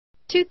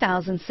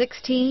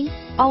2016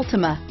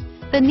 Altima.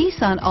 The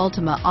Nissan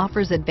Altima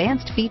offers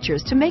advanced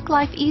features to make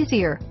life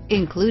easier,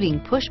 including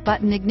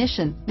push-button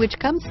ignition, which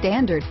comes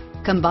standard.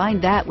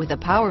 Combine that with a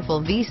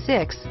powerful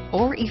V6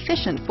 or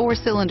efficient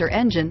 4-cylinder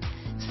engine,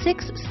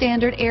 6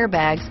 standard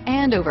airbags,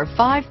 and over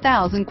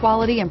 5,000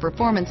 quality and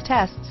performance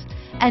tests,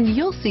 and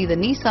you'll see the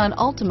Nissan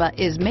Altima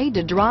is made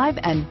to drive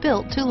and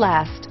built to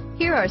last.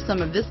 Here are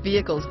some of this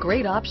vehicle's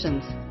great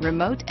options: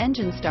 remote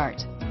engine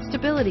start,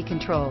 stability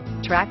control,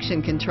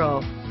 traction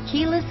control,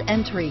 keyless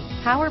entry,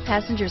 power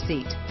passenger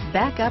seat,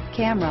 backup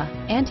camera,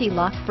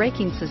 anti-lock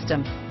braking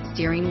system,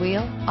 steering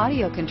wheel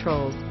audio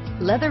controls,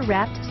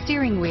 leather-wrapped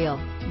steering wheel,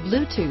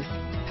 Bluetooth,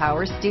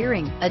 power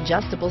steering,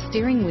 adjustable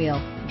steering wheel,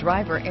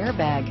 driver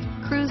airbag,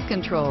 cruise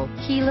control,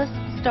 keyless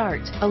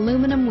start,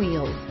 aluminum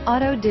wheels,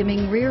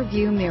 auto-dimming rear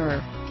view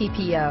mirror,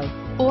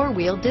 PPO,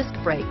 4-wheel disc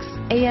brakes,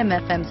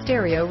 AM/FM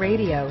stereo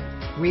radio,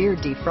 rear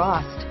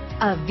defrost.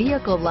 A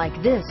vehicle like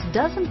this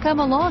doesn't come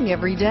along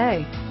every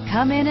day.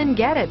 Come in and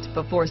get it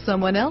before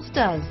someone else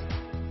does.